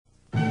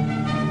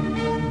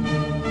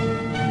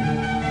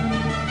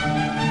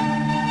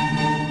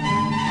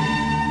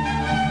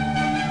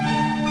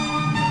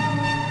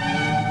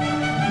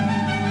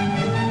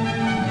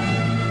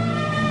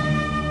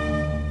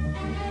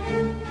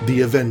The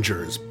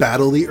Avengers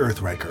Battle the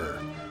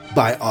Earthraker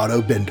by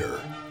Otto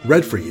Bender.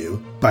 Read for you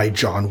by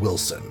John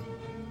Wilson.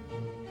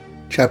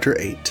 Chapter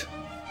 8.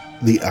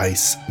 The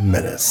Ice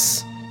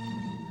Menace.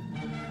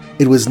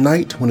 It was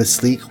night when a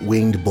sleek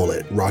winged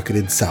bullet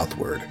rocketed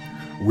southward,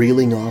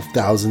 reeling off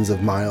thousands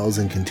of miles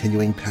and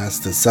continuing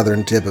past the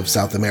southern tip of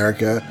South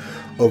America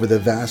over the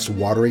vast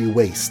watery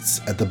wastes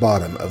at the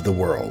bottom of the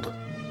world.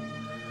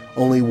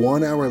 Only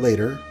 1 hour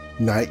later,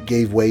 night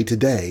gave way to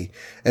day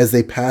as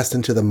they passed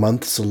into the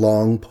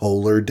months-long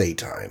polar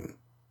daytime.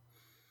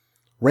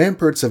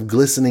 Ramparts of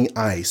glistening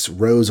ice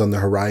rose on the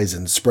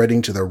horizon,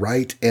 spreading to the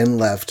right and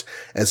left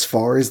as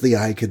far as the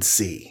eye could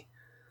see.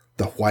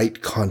 The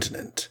white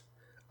continent,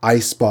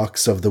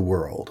 icebox of the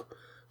world,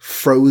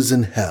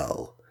 frozen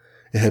hell.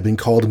 It had been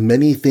called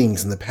many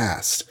things in the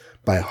past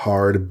by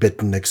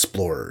hard-bitten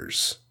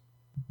explorers.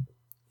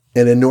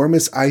 An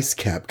enormous ice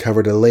cap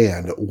covered a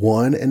land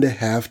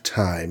 1.5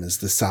 times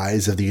the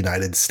size of the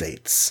United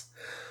States.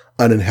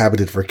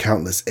 Uninhabited for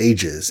countless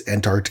ages,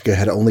 Antarctica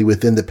had only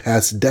within the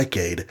past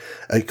decade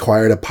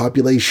acquired a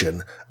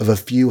population of a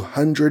few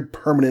hundred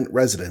permanent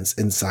residents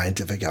in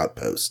scientific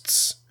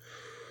outposts.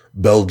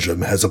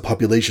 "Belgium has a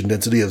population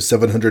density of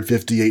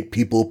 758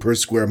 people per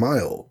square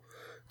mile,"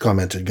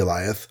 commented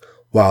Goliath,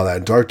 "while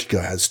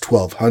Antarctica has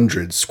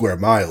 1,200 square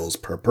miles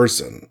per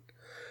person.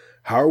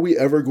 How are we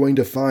ever going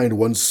to find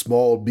one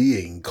small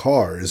being,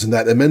 cars, in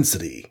that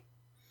immensity?"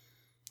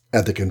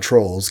 At the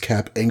controls,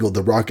 Cap angled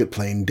the rocket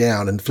plane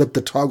down and flipped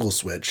the toggle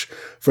switch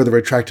for the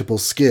retractable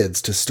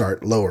skids to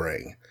start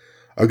lowering.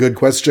 "A good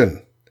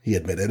question," he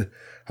admitted.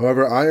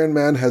 "However, Iron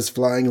Man has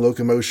flying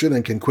locomotion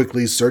and can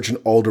quickly search in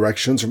all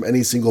directions from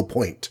any single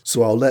point,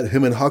 so I'll let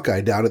him and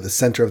Hawkeye down at the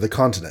center of the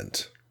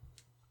continent."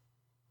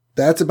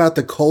 "That's about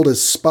the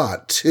coldest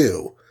spot,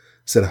 too,"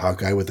 said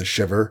Hawkeye with a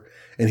shiver,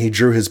 and he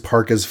drew his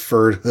parka's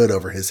furred hood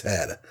over his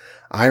head.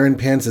 "Iron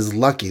Pants is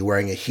lucky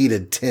wearing a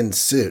heated tin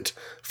suit.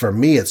 For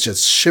me, it's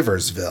just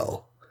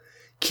Shiversville."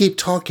 "Keep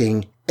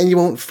talking, and you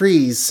won't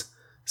freeze,"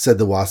 said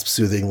the Wasp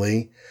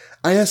soothingly.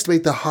 "I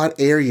estimate the hot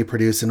air you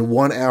produce in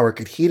 1 hour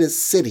could heat a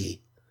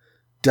city."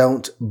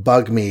 "Don't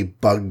bug me,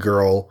 bug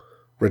girl,"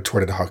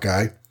 retorted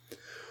Hawkeye.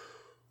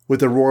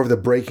 With the roar of the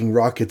braking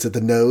rockets at the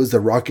nose, the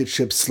rocket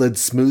ship slid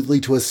smoothly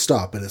to a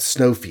stop in a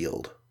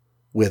snowfield.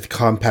 With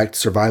compact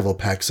survival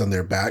packs on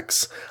their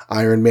backs,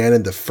 Iron Man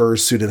and the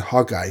fur-suited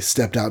Hawkeye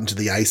stepped out into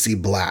the icy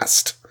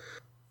blast.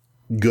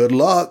 "Good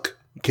luck,"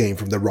 came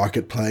from the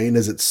rocket plane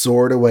as it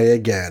soared away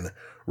again,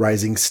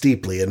 rising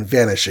steeply and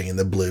vanishing in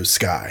the blue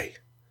sky.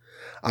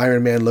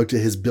 Iron Man looked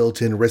at his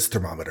built-in wrist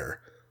thermometer.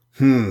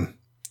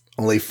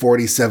 Only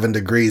 47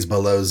 degrees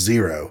below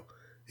zero,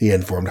 he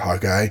informed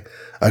Hawkeye.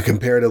 "A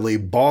comparatively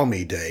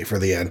balmy day for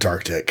the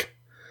Antarctic."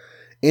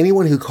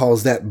 "Anyone who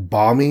calls that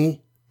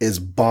balmy is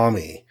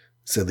balmy,"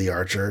 said the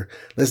archer.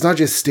 "Let's not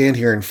just stand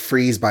here and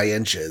freeze by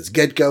inches.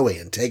 Get going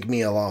and take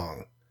me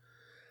along."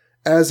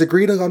 As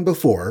agreed on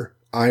before,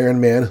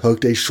 Iron Man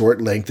hooked a short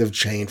length of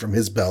chain from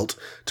his belt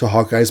to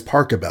Hawkeye's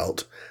parka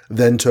belt,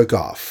 then took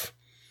off.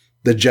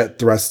 The jet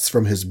thrusts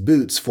from his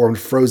boots formed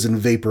frozen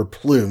vapor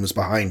plumes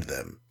behind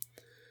them.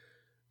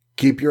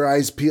 "Keep your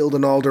eyes peeled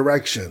in all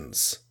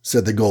directions,"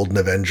 said the Golden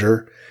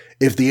Avenger.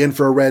 "If the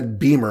infrared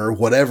beamer,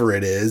 whatever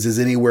it is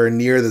anywhere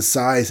near the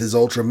size his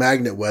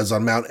ultramagnet was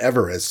on Mount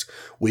Everest,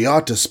 we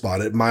ought to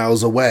spot it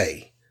miles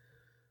away."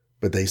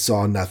 But they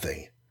saw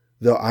nothing,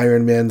 though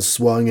Iron Man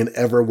swung in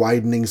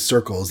ever-widening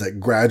circles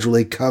that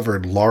gradually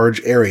covered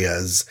large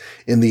areas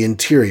in the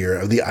interior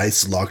of the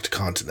ice-locked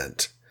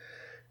continent.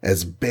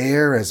 "As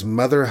bare as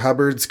Mother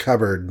Hubbard's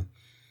cupboard,"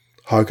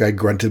 Hawkeye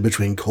grunted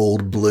between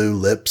cold blue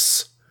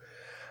lips.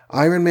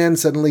 Iron Man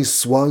suddenly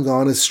swung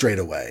on a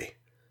straightaway.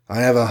 "I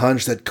have a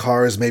hunch that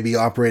cars may be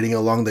operating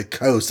along the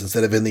coast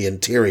instead of in the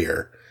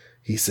interior,"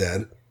 he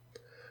said.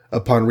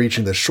 Upon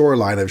reaching the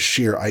shoreline of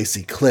sheer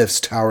icy cliffs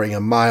towering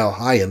a mile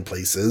high in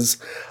places,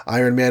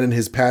 Iron Man and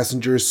his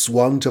passengers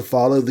swung to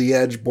follow the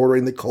edge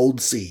bordering the cold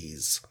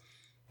seas.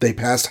 They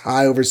passed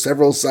high over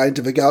several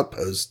scientific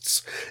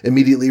outposts,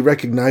 immediately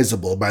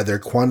recognizable by their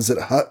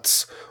Quonset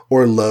huts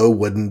or low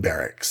wooden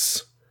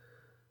barracks.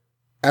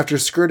 After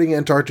skirting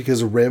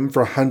Antarctica's rim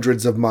for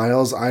hundreds of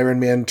miles, Iron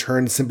Man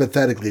turned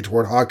sympathetically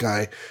toward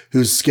Hawkeye,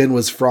 whose skin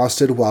was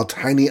frosted while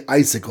tiny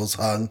icicles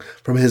hung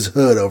from his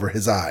hood over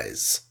his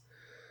eyes.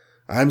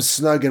 "I'm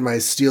snug in my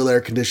steel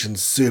air-conditioned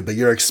suit, but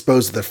you're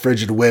exposed to the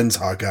frigid winds,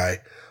 Hawkeye.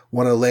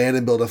 Want to land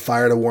and build a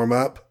fire to warm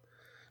up?"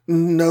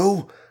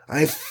 "No,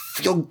 I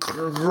feel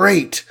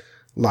great,"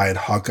 lied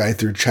Hawkeye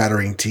through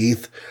chattering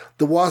teeth.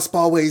 "The Wasp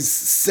always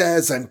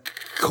says I'm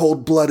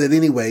cold-blooded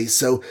anyway,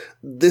 so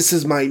this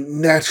is my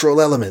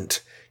natural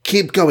element.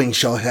 Keep going,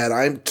 Shellhead.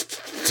 I'm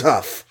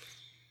tough."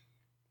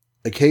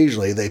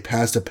 Occasionally they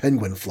passed a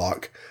penguin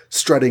flock,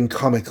 strutting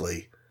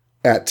comically.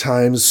 At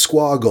times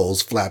squaw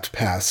gulls flapped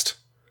past.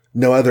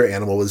 No other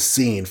animal was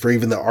seen, for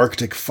even the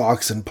Arctic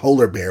fox and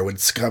polar bear would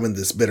scum in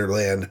this bitter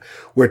land,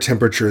 where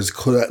temperatures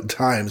at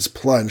times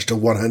plunged to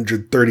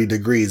 130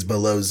 degrees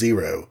below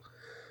zero.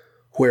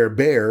 Where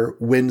bare,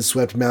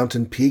 wind-swept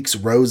mountain peaks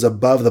rose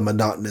above the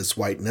monotonous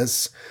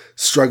whiteness,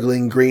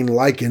 struggling green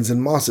lichens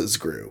and mosses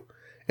grew,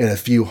 and a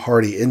few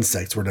hardy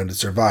insects were known to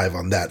survive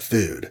on that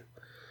food.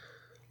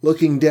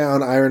 Looking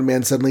down, Iron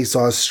Man suddenly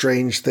saw a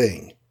strange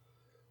thing.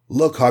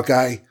 "Look,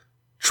 Hawkeye,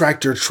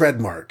 tractor tread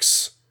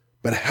marks.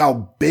 But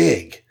how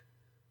big?"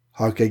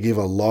 Hawkeye gave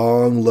a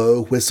long,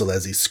 low whistle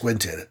as he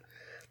squinted.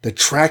 "The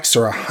tracks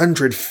are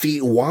 100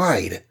 feet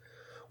wide.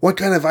 What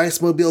kind of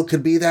ice-mobile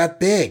could be that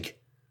big?"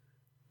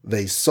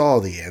 They saw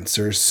the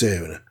answer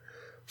soon,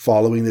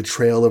 following the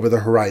trail over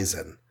the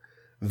horizon.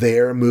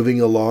 There, moving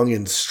along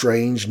in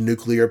strange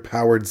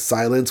nuclear-powered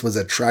silence, was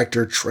a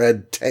tractor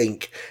tread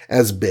tank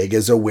as big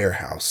as a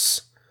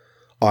warehouse.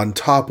 On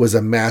top was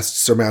a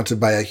mast surmounted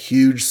by a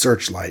huge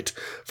searchlight,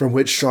 from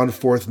which shone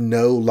forth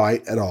no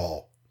light at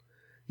all.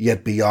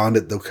 Yet beyond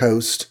at the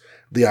coast,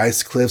 the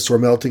ice cliffs were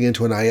melting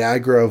into a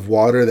Niagara of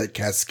water that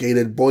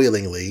cascaded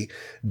boilingly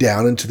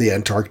down into the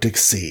Antarctic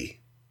Sea.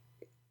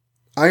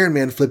 Iron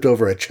Man flipped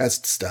over a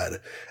chest stud,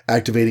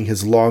 activating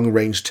his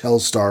long-range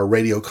Telstar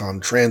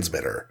radiocom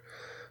transmitter.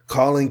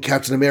 "Calling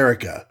Captain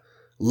America.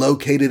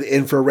 Located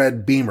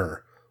infrared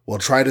beamer. We'll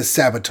try to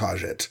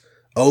sabotage it.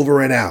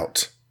 Over and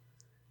out."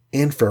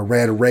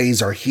 "Infrared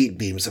rays are heat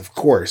beams, of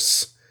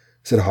course,"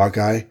 said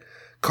Hawkeye.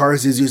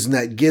 "Cars is using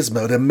that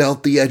gizmo to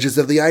melt the edges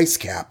of the ice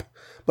cap.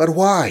 But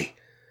why?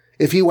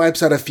 If he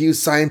wipes out a few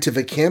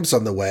scientific camps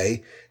on the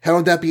way, how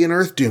would that be an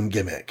Earth Doom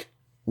gimmick?"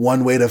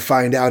 "One way to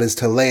find out is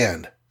to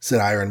land," said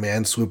Iron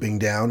Man, swooping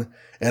down.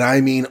 "And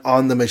I mean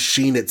on the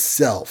machine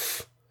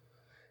itself."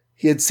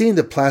 He had seen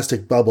the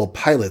plastic bubble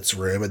pilot's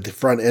room at the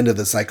front end of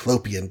the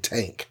Cyclopean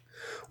tank.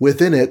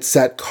 Within it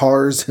sat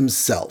Cars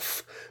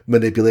himself,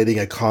 manipulating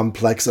a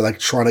complex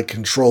electronic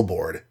control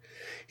board.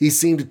 He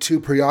seemed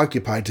too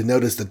preoccupied to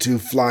notice the two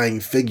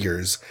flying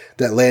figures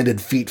that landed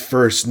feet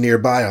first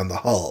nearby on the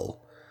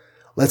hull.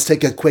 "Let's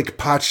take a quick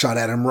potshot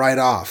at him right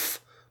off,"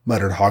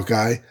 muttered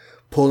Hawkeye,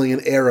 pulling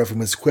an arrow from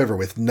his quiver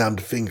with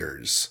numbed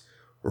fingers.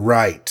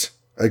 "Right,"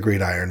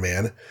 agreed Iron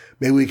Man.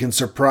 "Maybe we can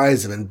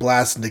surprise him and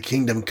blast into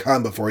Kingdom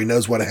Come before he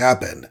knows what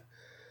happened."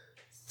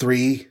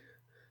 3,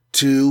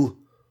 2,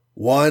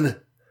 1,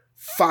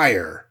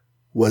 fire,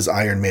 was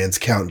Iron Man's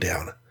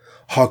countdown.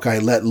 Hawkeye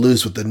let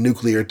loose with the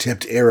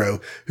nuclear-tipped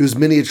arrow, whose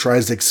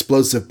miniaturized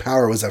explosive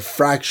power was a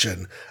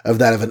fraction of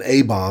that of an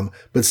A-bomb,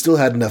 but still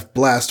had enough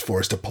blast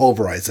force to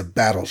pulverize a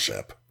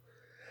battleship.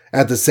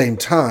 At the same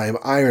time,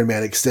 Iron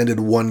Man extended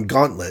one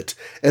gauntlet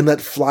and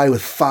let fly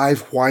with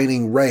 5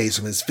 whining rays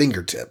from his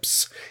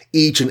fingertips,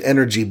 each an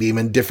energy beam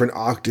in different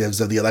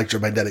octaves of the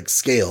electromagnetic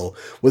scale,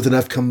 with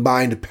enough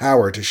combined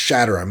power to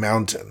shatter a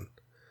mountain.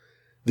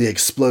 The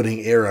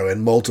exploding arrow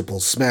and multiple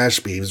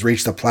smash beams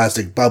reached the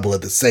plastic bubble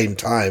at the same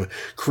time,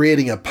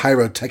 creating a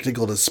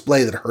pyrotechnical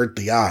display that hurt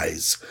the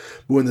eyes.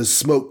 But when the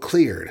smoke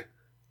cleared,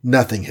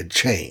 nothing had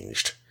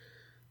changed.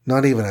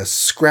 "Not even a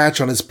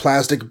scratch on his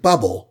plastic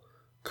bubble,"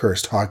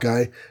 cursed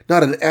Hawkeye.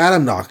 "Not an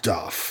atom knocked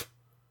off."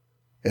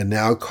 And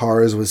now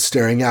Cars was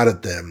staring out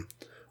at them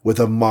with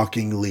a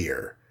mocking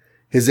leer.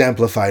 His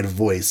amplified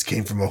voice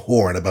came from a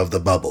horn above the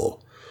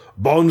bubble.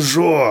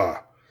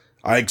 "Bonjour!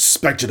 I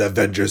expected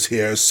Avengers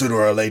here sooner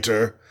or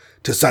later.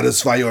 To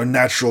satisfy your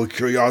natural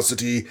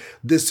curiosity,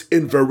 this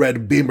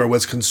infrared beamer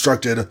was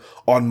constructed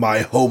on my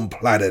home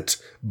planet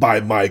by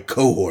my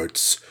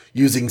cohorts,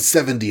 using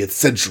 70th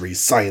century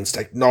science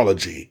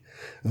technology.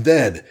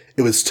 Then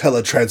it was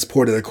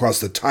teletransported across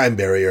the time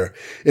barrier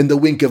in the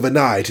wink of an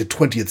eye to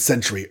 20th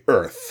century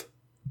Earth."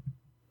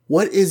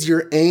 "What is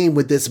your aim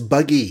with this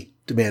buggy?"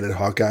 demanded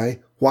Hawkeye.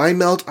 "Why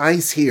melt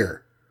ice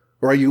here?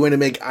 Or are you going to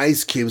make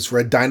ice cubes for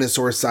a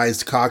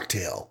dinosaur-sized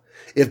cocktail?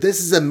 If this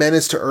is a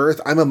menace to Earth,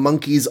 I'm a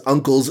monkey's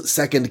uncle's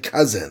second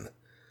cousin."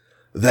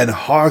 "Then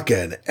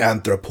hearken,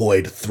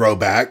 anthropoid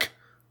throwback,"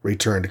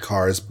 returned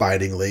Cars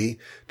bitingly,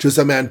 "to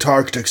some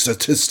Antarctic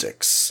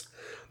statistics.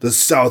 The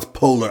South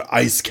Polar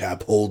ice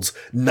cap holds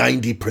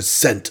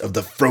 90% of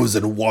the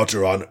frozen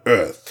water on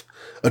Earth,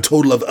 a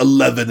total of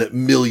 11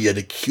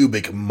 million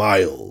cubic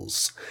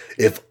miles.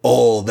 If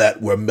all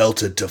that were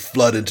melted to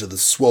flood into the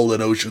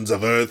swollen oceans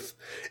of Earth,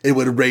 it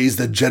would raise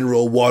the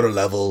general water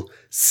level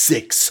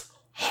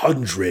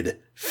 600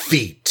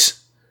 feet.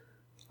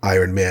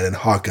 Iron Man and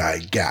Hawkeye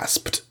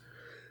gasped.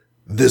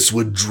 "This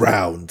would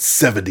drown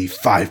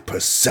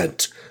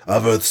 75%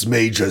 of Earth's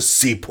major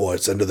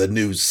seaports under the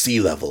new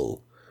sea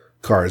level,"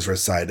 Cars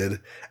recited,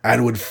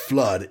 "and would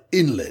flood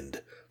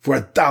inland for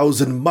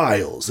 1,000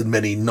 miles in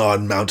many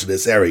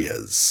non-mountainous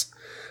areas.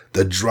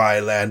 The dry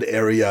land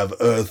area of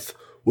Earth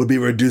would be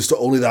reduced to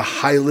only the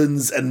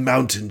highlands and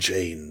mountain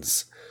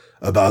chains,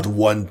 about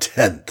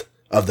 1/10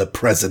 of the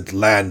present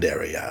land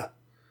area."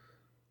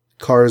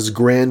 Cars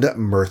grinned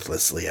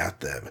mirthlessly at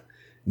them.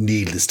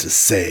 "Needless to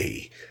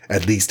say,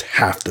 at least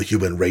half the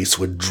human race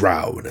would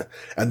drown,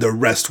 and the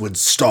rest would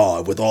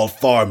starve with all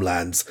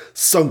farmlands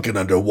sunken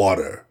under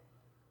water."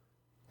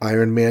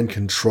 Iron Man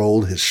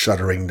controlled his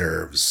shuddering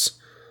nerves.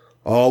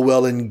 "All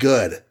well and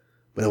good,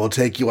 but it will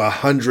take you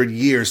 100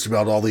 years to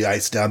melt all the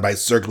ice down by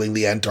circling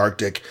the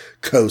Antarctic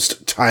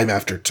coast time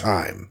after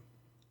time."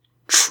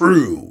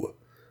 "True,"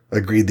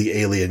 agreed the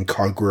alien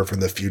conqueror from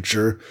the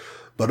future.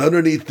 But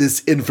underneath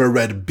this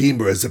infrared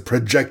beamer is a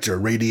projector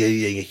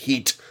radiating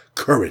heat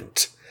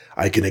current.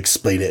 I can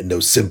explain it in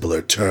no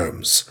simpler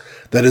terms.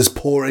 That is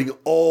pouring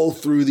all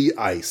through the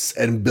ice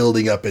and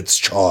building up its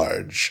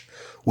charge.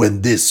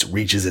 When this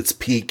reaches its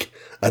peak,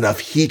 enough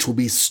heat will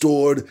be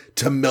stored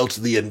to melt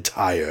the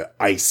entire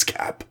ice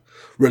cap,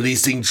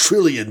 releasing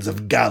trillions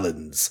of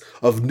gallons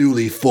of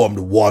newly formed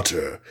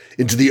water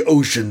into the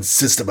ocean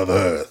system of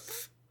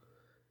Earth.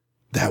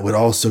 That would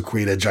also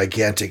create a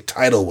gigantic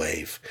tidal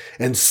wave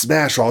and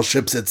smash all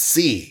ships at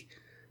sea,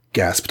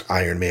 gasped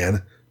Iron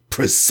Man.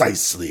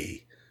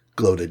 Precisely,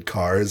 gloated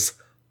Cars.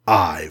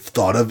 I've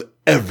thought of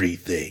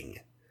everything.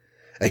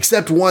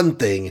 Except one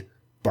thing,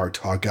 barked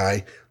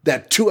Hawkeye.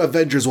 That 2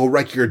 Avengers will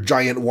wreck your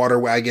giant water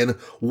wagon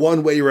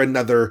one way or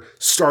another,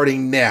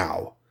 starting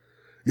now.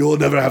 You'll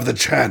never have the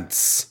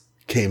chance,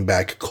 came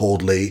back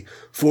coldly,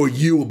 for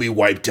you will be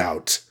wiped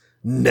out.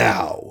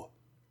 Now.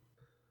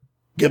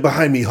 Get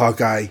behind me,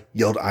 Hawkeye,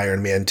 yelled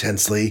Iron Man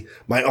tensely.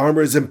 My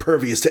armor is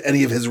impervious to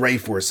any of his ray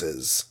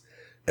forces.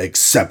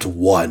 Except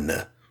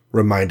one,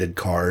 reminded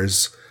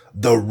Cars.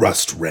 The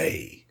Rust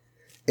Ray.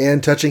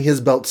 And touching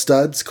his belt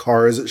studs,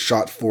 Cars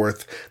shot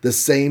forth the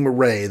same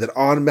ray that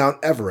on Mount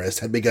Everest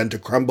had begun to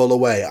crumble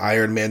away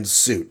Iron Man's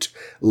suit,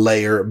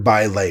 layer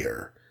by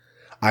layer.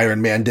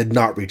 Iron Man did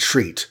not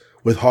retreat,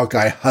 with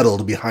Hawkeye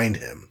huddled behind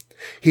him.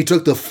 He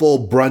took the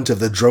full brunt of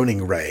the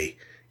droning ray,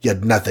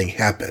 yet nothing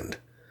happened.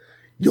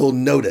 You'll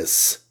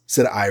notice,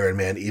 said Iron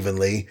Man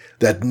evenly,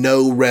 that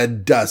no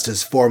red dust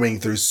is forming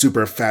through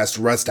super-fast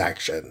rust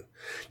action.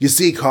 You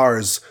see,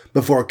 Cars,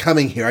 before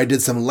coming here I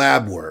did some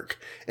lab work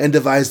and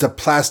devised a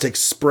plastic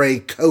spray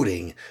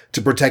coating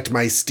to protect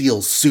my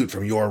steel suit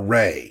from your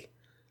ray.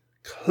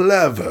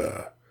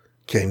 Clever,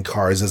 came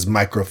Cars'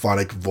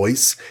 microphonic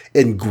voice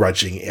in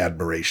grudging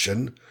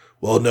admiration.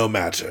 Well, no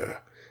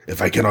matter.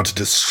 If I cannot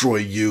destroy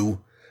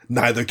you,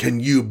 neither can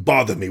you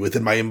bother me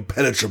within my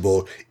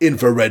impenetrable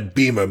infrared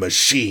beamer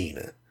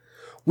machine.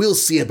 We'll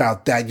see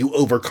about that, you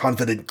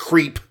overconfident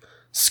creep,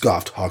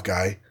 scoffed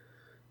Hawkeye.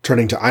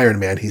 Turning to Iron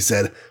Man, he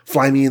said,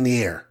 Fly me in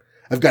the air.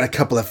 I've got a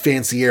couple of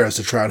fancy arrows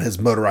to try on his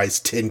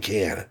motorized tin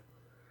can.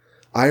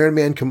 Iron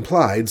Man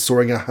complied,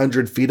 soaring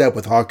 100 feet up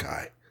with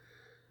Hawkeye.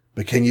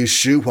 But can you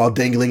shoot while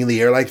dangling in the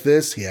air like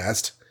this? He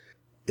asked.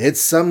 It's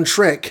some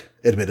trick,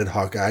 admitted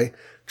Hawkeye,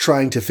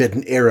 trying to fit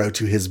an arrow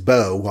to his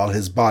bow while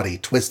his body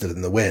twisted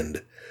in the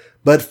wind.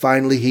 But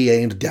finally he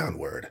aimed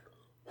downward.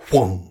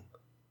 Whong!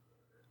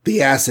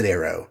 The acid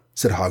arrow,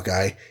 said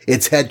Hawkeye.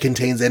 Its head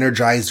contains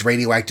energized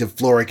radioactive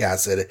fluoric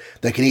acid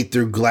that can eat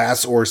through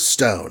glass or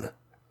stone.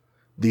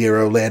 The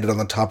arrow landed on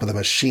the top of the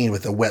machine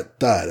with a wet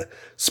thud,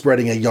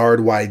 spreading a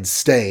yard-wide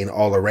stain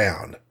all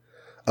around.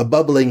 A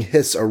bubbling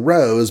hiss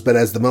arose, but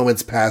as the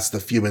moments passed, the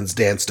fumins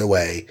danced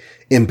away,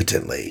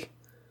 impotently.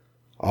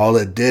 All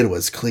it did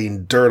was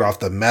clean dirt off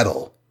the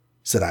metal,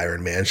 said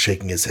Iron Man,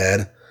 shaking his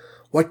head.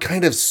 What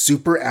kind of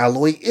super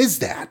alloy is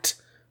that?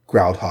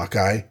 Growled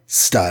Hawkeye,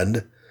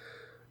 stunned.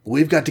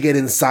 We've got to get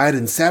inside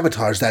and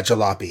sabotage that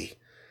jalopy.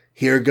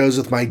 Here goes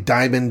with my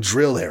diamond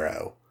drill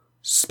arrow.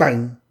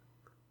 Spang!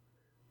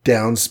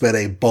 Down sped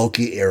a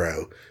bulky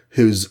arrow,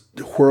 whose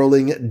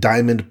whirling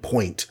diamond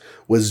point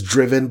was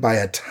driven by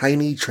a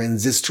tiny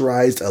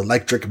transistorized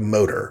electric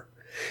motor.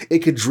 It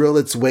could drill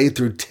its way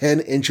through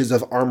 10 inches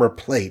of armor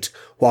plate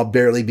while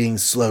barely being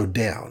slowed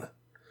down.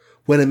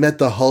 When it met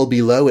the hull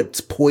below, it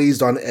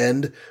poised on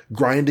end,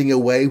 grinding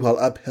away while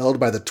upheld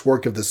by the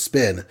torque of the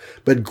spin,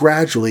 but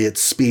gradually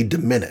its speed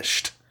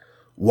diminished.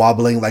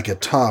 Wobbling like a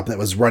top that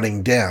was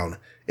running down,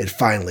 it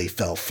finally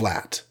fell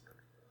flat.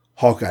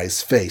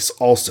 Hawkeye's face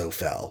also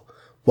fell,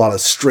 while a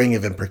string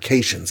of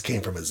imprecations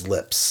came from his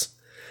lips.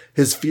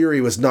 His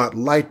fury was not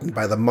lightened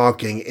by the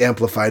mocking,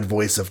 amplified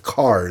voice of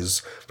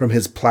Cars from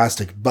his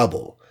plastic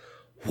bubble.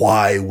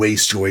 Why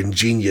waste your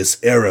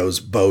ingenious arrows,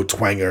 bow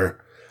twanger?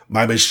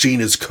 My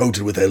machine is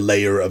coated with a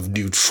layer of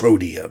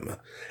neutronium,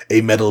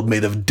 a metal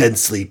made of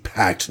densely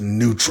packed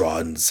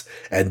neutrons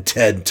and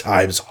 10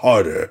 times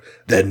harder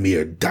than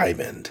mere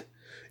diamond.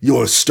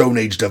 Your Stone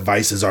Age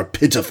devices are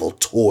pitiful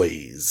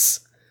toys.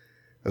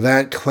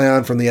 That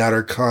clown from the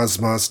outer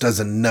cosmos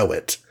doesn't know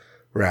it,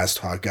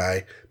 rasped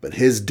Hawkeye, but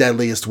his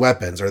deadliest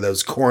weapons are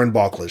those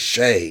cornball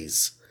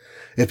cliches.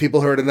 If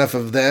people heard enough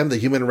of them, the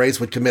human race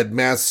would commit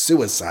mass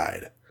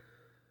suicide.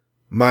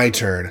 My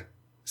turn,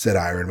 said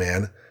Iron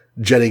Man,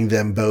 jetting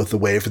them both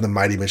away from the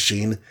mighty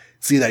machine.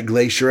 See that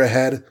glacier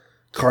ahead?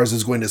 Cars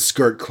is going to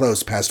skirt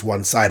close past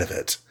one side of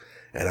it,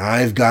 and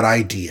I've got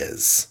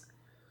ideas.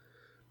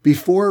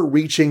 Before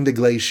reaching the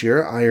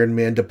glacier, Iron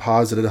Man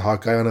deposited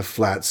Hawkeye on a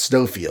flat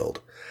snowfield.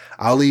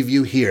 I'll leave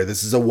you here.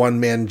 This is a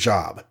one-man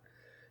job.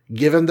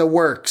 Give him the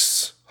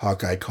works,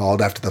 Hawkeye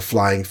called after the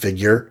flying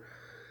figure.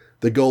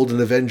 The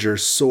Golden Avenger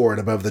soared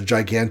above the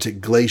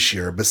gigantic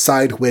glacier,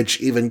 beside which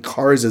even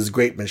Cars'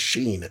 great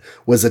machine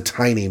was a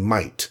tiny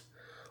mite.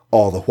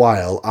 All the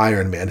while,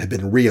 Iron Man had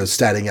been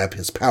rheostating up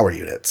his power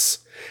units,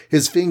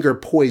 his finger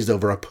poised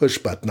over a push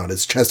button on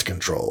his chest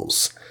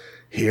controls.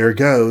 Here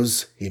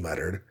goes, he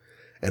muttered.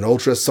 an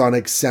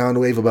ultrasonic sound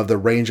wave above the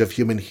range of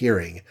human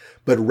hearing,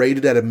 but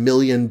rated at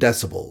 1,000,000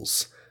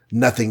 decibels.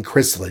 Nothing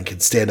crystalline can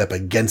stand up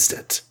against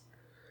it.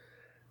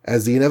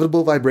 As the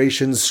inevitable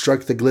vibrations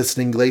struck the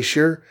glistening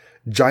glacier,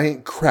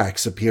 giant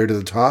cracks appeared at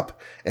the top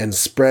and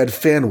spread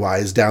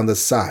fanwise down the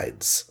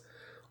sides.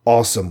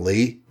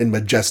 Awesomely, in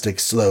majestic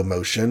slow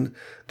motion,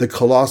 the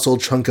colossal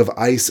chunk of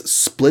ice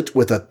split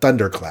with a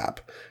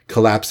thunderclap,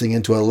 collapsing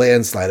into a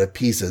landslide of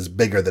pieces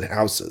bigger than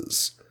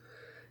houses.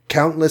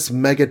 Countless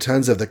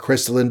megatons of the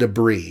crystalline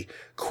debris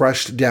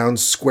crushed down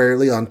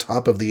squarely on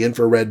top of the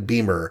infrared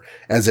beamer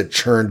as it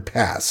churned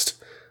past,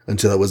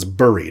 until it was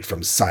buried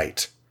from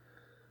sight.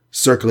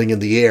 Circling in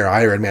the air,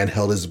 Iron Man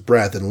held his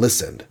breath and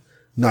listened.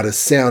 Not a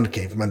sound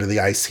came from under the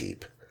ice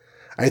heap.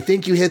 "I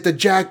think you hit the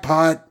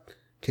jackpot,"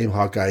 came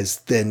Hawkeye's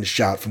thin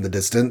shout from the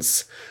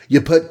distance.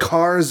 "You put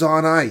cars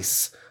on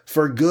ice.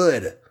 For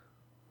good."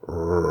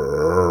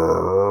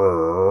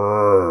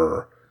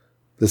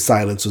 The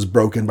silence was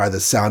broken by the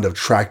sound of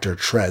tractor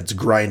treads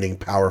grinding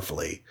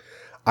powerfully.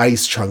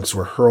 Ice chunks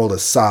were hurled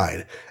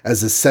aside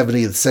as the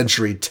 70th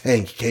century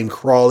tank came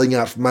crawling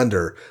out from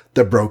under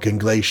the broken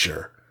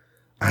glacier.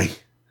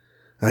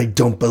 I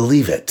don't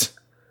believe it,"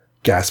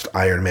 gasped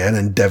Iron Man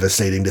in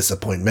devastating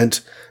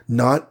disappointment.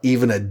 "Not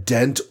even a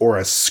dent or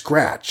a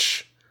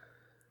scratch."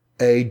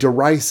 A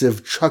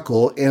derisive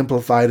chuckle,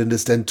 amplified into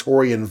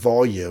stentorian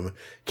volume,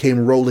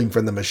 came rolling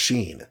from the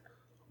machine.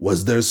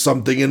 "Was there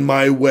something in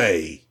my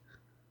way?"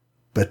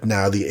 But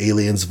now the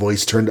alien's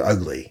voice turned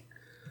ugly.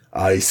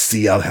 "I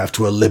see I'll have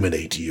to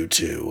eliminate you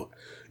two.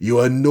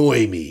 You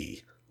annoy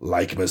me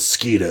like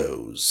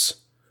mosquitoes."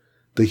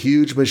 The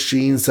huge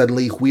machine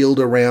suddenly wheeled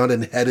around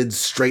and headed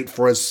straight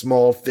for a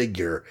small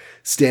figure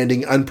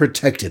standing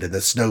unprotected in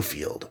the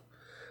snowfield.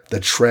 The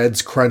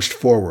treads crunched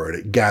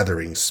forward,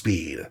 gathering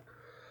speed.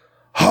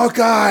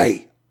 "Hawkeye!"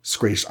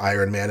 screeched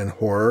Iron Man in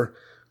horror.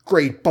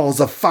 "Great balls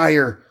of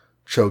fire!"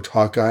 choked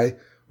Hawkeye,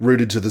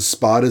 rooted to the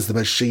spot as the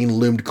machine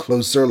loomed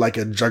closer like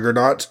a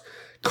juggernaut.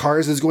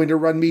 "Cars is going to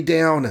run me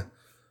down!"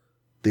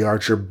 The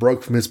archer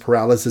broke from his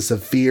paralysis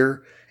of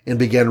fear and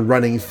began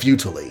running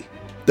futilely.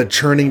 The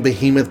churning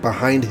behemoth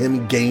behind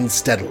him gained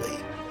steadily.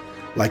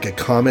 Like a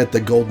comet,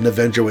 the Golden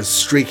Avenger was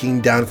streaking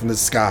down from the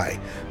sky,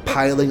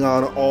 piling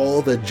on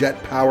all the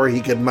jet power he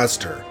could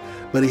muster,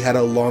 but he had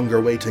a longer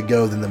way to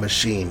go than the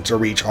machine to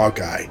reach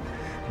Hawkeye.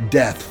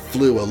 Death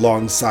flew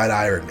alongside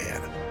Iron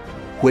Man.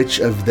 Which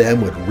of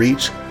them would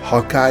reach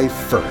Hawkeye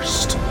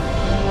first?